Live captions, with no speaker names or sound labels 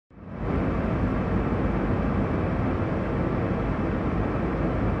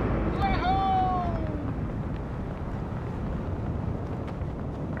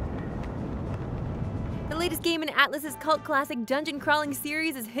latest game in Atlus's cult classic dungeon crawling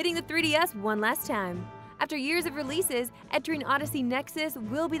series is hitting the 3DS one last time. After years of releases, Etrian Odyssey Nexus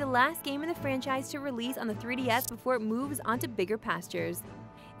will be the last game in the franchise to release on the 3DS before it moves onto bigger pastures.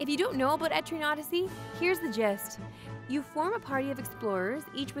 If you don't know about Etrian Odyssey, here's the gist. You form a party of explorers,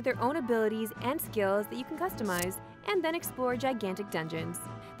 each with their own abilities and skills that you can customize, and then explore gigantic dungeons.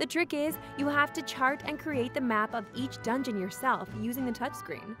 The trick is, you have to chart and create the map of each dungeon yourself using the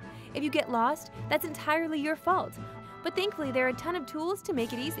touchscreen. If you get lost, that's entirely your fault, but thankfully there are a ton of tools to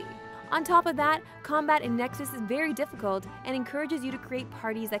make it easy. On top of that, combat in Nexus is very difficult and encourages you to create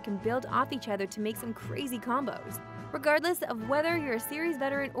parties that can build off each other to make some crazy combos. Regardless of whether you're a series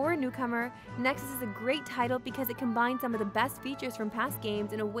veteran or a newcomer, Nexus is a great title because it combines some of the best features from past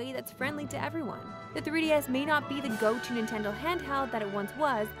games in a way that's friendly to everyone. The 3DS may not be the go-to Nintendo handheld that it once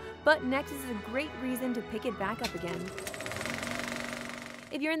was, but Nexus is a great reason to pick it back up again.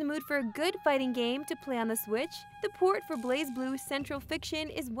 If you're in the mood for a good fighting game to play on the Switch, the port for BlazBlue's Central Fiction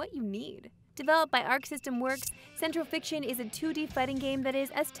is what you need. Developed by Arc System Works, Central Fiction is a 2D fighting game that is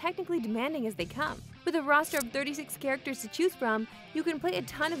as technically demanding as they come. With a roster of 36 characters to choose from, you can play a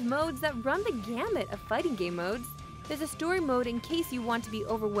ton of modes that run the gamut of fighting game modes. There's a story mode in case you want to be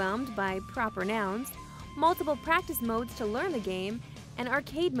overwhelmed by proper nouns, multiple practice modes to learn the game, an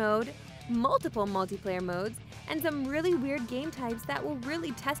arcade mode, multiple multiplayer modes, and some really weird game types that will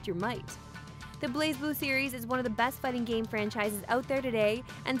really test your might. The BlazBlue series is one of the best fighting game franchises out there today,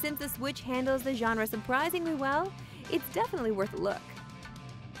 and since the Switch handles the genre surprisingly well, it's definitely worth a look.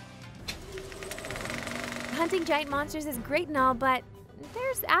 Hunting giant monsters is great and all, but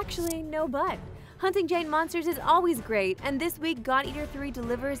there's actually no but. Hunting giant monsters is always great, and this week God Eater 3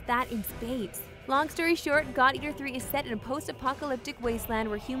 delivers that in spades. Long story short, God Eater 3 is set in a post-apocalyptic wasteland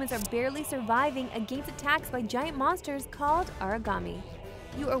where humans are barely surviving against attacks by giant monsters called Aragami.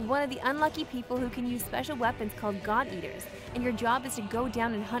 You are one of the unlucky people who can use special weapons called God Eaters, and your job is to go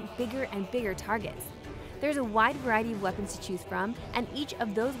down and hunt bigger and bigger targets. There's a wide variety of weapons to choose from, and each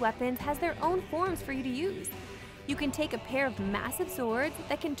of those weapons has their own forms for you to use. You can take a pair of massive swords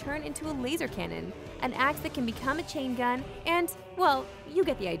that can turn into a laser cannon, an axe that can become a chain gun, and, well, you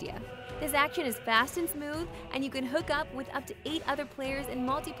get the idea. This action is fast and smooth, and you can hook up with up to 8 other players in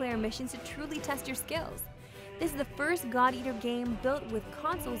multiplayer missions to truly test your skills. This is the first God Eater game built with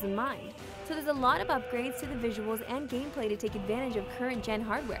consoles in mind, so there's a lot of upgrades to the visuals and gameplay to take advantage of current-gen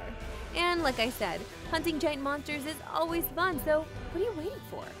hardware. And like I said, hunting giant monsters is always fun, so what are you waiting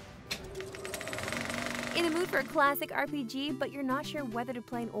for? In the mood for a classic RPG, but you're not sure whether to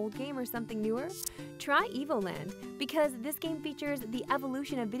play an old game or something newer? Try Evoland, because this game features the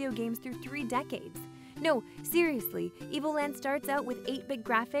evolution of video games through 3 decades. No, seriously, Evoland starts out with 8-bit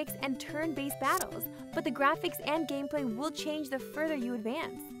graphics and turn-based battles, but the graphics and gameplay will change the further you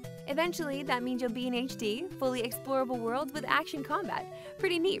advance. Eventually, that means you'll be in HD, fully explorable worlds with action combat.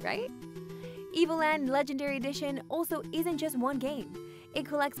 Pretty neat, right? Evoland Legendary Edition also isn't just one game. It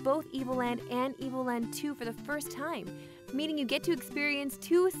collects both Evoland and Evoland 2 for the first time, meaning you get to experience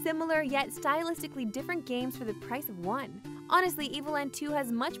 2 similar yet stylistically different games for the price of one. Honestly, Evoland 2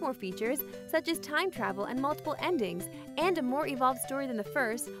 has much more features, such as time travel and multiple endings, and a more evolved story than the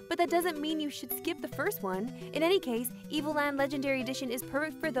first, but that doesn't mean you should skip the first one. In any case, Evoland Legendary Edition is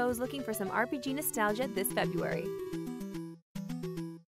perfect for those looking for some RPG nostalgia this February.